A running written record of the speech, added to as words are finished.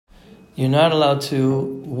you're not allowed to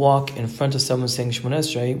walk in front of someone saying Shemona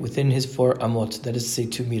Esrei within his 4 amot, that is to say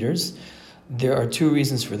 2 meters. There are 2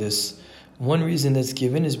 reasons for this. One reason that's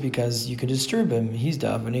given is because you can disturb him. He's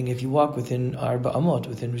davening. If you walk within Arba amot,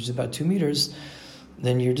 which is about 2 meters,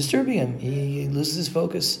 then you're disturbing him. He loses his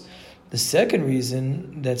focus. The second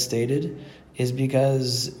reason that's stated is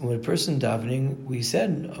because when a person davening, we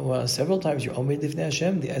said several times, you're Omed Lifnei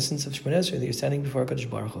Hashem, the essence of Shemona Esrei, that you're standing before HaKadosh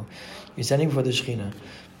Baruch Hu. You're standing before the Shekhinah.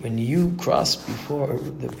 When you cross before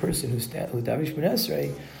the person who davening Shemona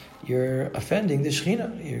Esrei, you're offending the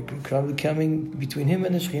Shekhinah. You're coming between him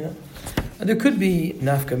and the Shekhinah. And there could be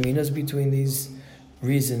nafkaminas between these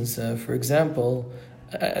reasons. For example,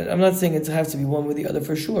 I'm not saying it has to be one with the other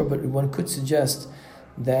for sure, but one could suggest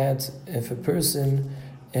that if a person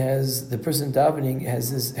the person davening has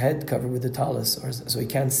his head covered with the talis, so he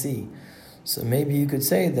can't see. So maybe you could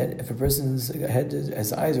say that if a person's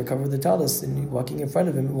his eyes are covered with the talis and you're walking in front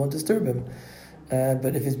of him, it won't disturb him.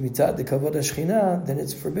 But if it's mitzad the kavod shechina, then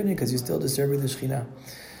it's forbidden because you're still disturbing the shechina.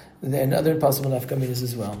 And other possible nafkaminas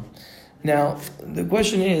as well. Now, the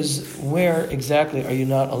question is, where exactly are you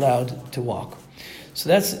not allowed to walk? So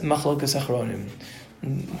that's machlokas achronim.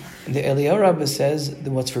 The Eliyahu Rabbah says that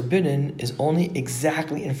what's forbidden is only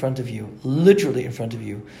exactly in front of you, literally in front of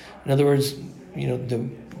you. In other words,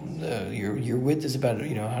 your width is about,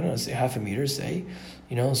 say half a meter, say,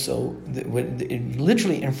 so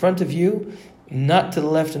literally in front of you, not to the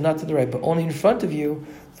left and not to the right, but only in front of you,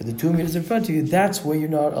 for the 2 meters in front of you, that's where you're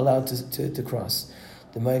not allowed to cross.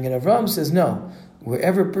 The Magen Avraham says no,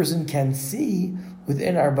 wherever a person can see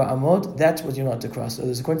within Arba Amot, that's what you're not to cross. So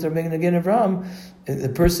according to the Magen Avraham, the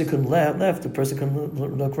person can left, the person can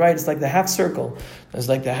look right. It's like the half circle. It's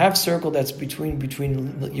like the half circle that's between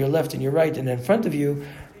your left and your right, and in front of you.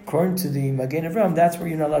 According to the Magen Avraham, that's where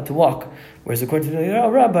you're not allowed to walk. Whereas according to the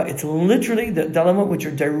Eliyahu Rabbah, it's literally the dalamot which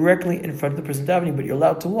are directly in front of the person davening, but you're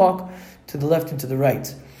allowed to walk to the left and to the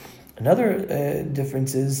right. Another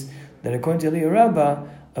difference is that according to Eliyahu Rabbah,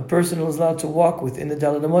 a person is allowed to walk within the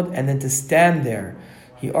dalamot and then to stand there.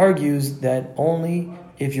 He argues that only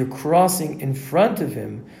if you're crossing in front of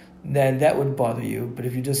him, then that would bother you. But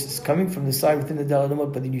if you're just coming from the side within the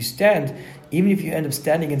dalamot, but then you stand, even if you end up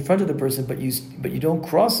standing in front of the person, but you don't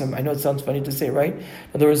cross him. I know it sounds funny to say, right? In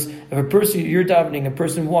other words, if a person, you're davening, a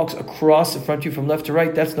person walks across in front of you from left to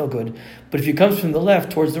right, that's no good. But if he comes from the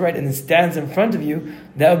left towards the right and then stands in front of you,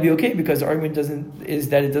 that would be okay, because the argument is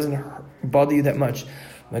that it doesn't bother you that much.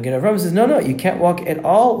 Magen Avraham says, no, you can't walk at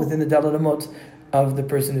all within the dalamot of the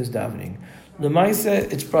person who's davening.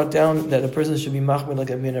 L'maisa, it's brought down that a person should be machmir like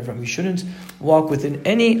Magen Avraham. You shouldn't walk within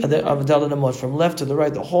any of the dalamot from left to the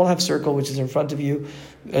right, the whole half circle which is in front of you.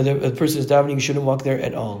 The person is davening, you shouldn't walk there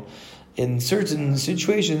at all. In certain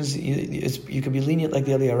situations, you can be lenient like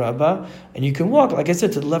the Eliyahu Rabbah, and you can walk, like I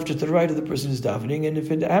said, to the left or to the right of the person who's davening. And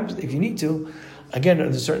if it happens, if you need to, again,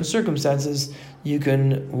 under certain circumstances, you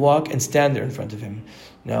can walk and stand there in front of him.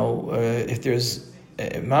 Now, if there's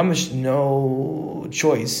mamash no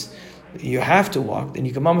choice, you have to walk, then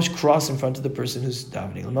you can mamash cross in front of the person who's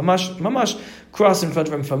davening. Mamash cross in front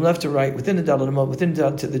of him from left to right, within the dalamot, within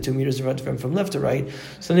the 2 meters in front of him from left to right,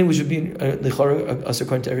 something which would be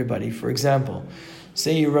according to everybody. For example,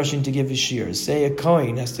 say you're rushing to give a shiur. Say a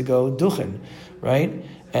kohen has to go duchen, right?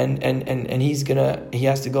 And he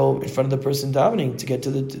has to go in front of the person davening to get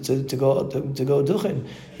to go duchen.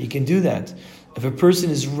 He can do that. If a person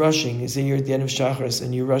is rushing, say you're at the end of Shacharis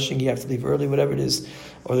and you're rushing, you have to leave early, whatever it is,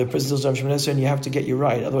 or the person is on Shemona Esrei and you have to get your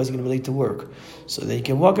ride, otherwise you're going to be late to work. So that you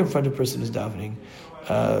can walk in front of the person who's davening.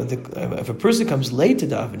 If a person comes late to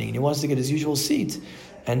davening and he wants to get his usual seat,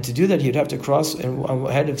 and to do that he'd have to cross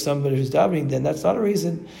ahead of somebody who's davening, then that's not a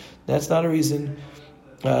reason. That's not a reason.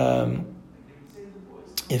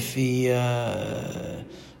 If he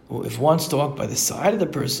wants to walk by the side of the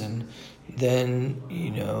person, then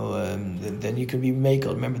then you can be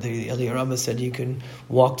makel. Remember, the Eliyahu Rabbah said you can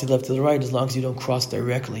walk to the left to the right as long as you don't cross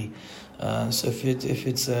directly. So if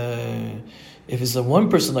it's a one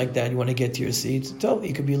person like that, you want to get to your seat,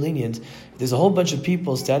 you could be lenient. If there's a whole bunch of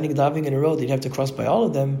people standing davening in a row that you'd have to cross by all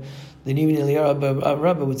of them, then even Eliyahu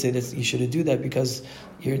Rabbah would say that you shouldn't do that because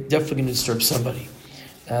you're definitely going to disturb somebody.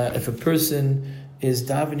 If a person is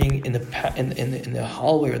davening in the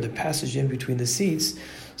hallway or the passage in between the seats,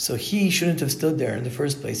 so he shouldn't have stood there in the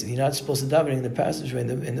first place. You're not supposed to daven in the passageway in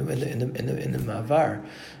the mavar,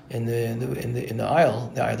 in the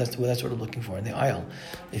aisle. The aisle, that's what we're looking for, in the aisle.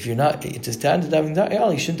 If you're not to stand to daven in the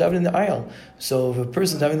aisle, you shouldn't daven in the aisle. So if a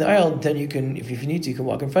person's davening in the aisle, then you can, if you need to, you can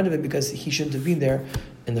walk in front of it because he shouldn't have been there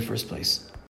in the first place.